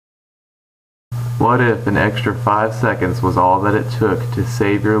What if an extra 5 seconds was all that it took to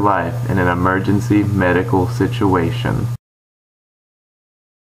save your life in an emergency medical situation?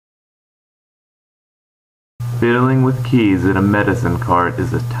 Fiddling with keys in a medicine cart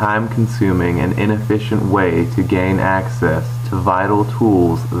is a time-consuming and inefficient way to gain access to vital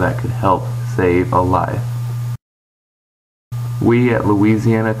tools that could help save a life. We at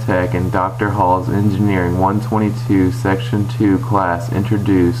Louisiana Tech and Dr. Hall's Engineering 122 Section 2 class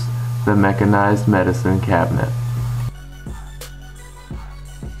introduce the Mechanized Medicine Cabinet.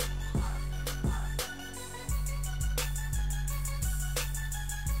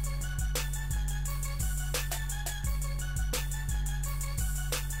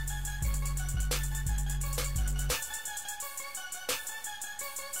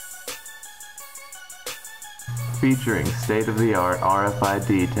 Featuring state-of-the-art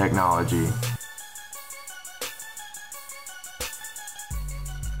RFID technology.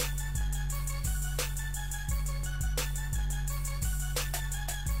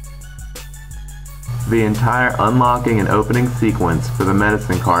 The entire unlocking and opening sequence for the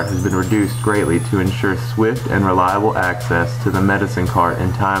medicine cart has been reduced greatly to ensure swift and reliable access to the medicine cart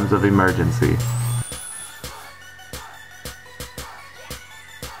in times of emergency.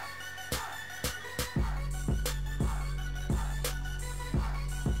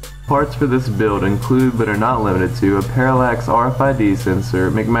 Parts for this build include, but are not limited to, a parallax RFID sensor,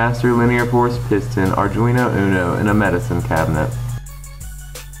 McMaster linear force piston, Arduino UNO, and a medicine cabinet.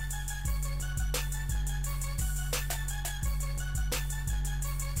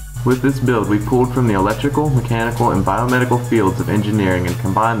 With this build, we pulled from the electrical, mechanical, and biomedical fields of engineering and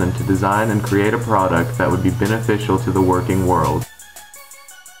combined them to design and create a product that would be beneficial to the working world.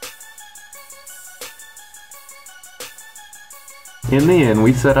 In the end,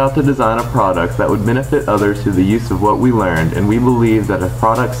 we set out to design a product that would benefit others through the use of what we learned, and we believe that a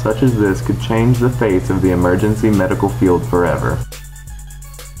product such as this could change the face of the emergency medical field forever.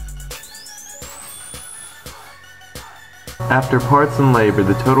 After parts and labor,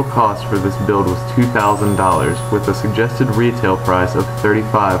 the total cost for this build was $2,000, with a suggested retail price of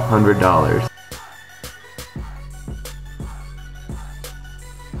 $3,500.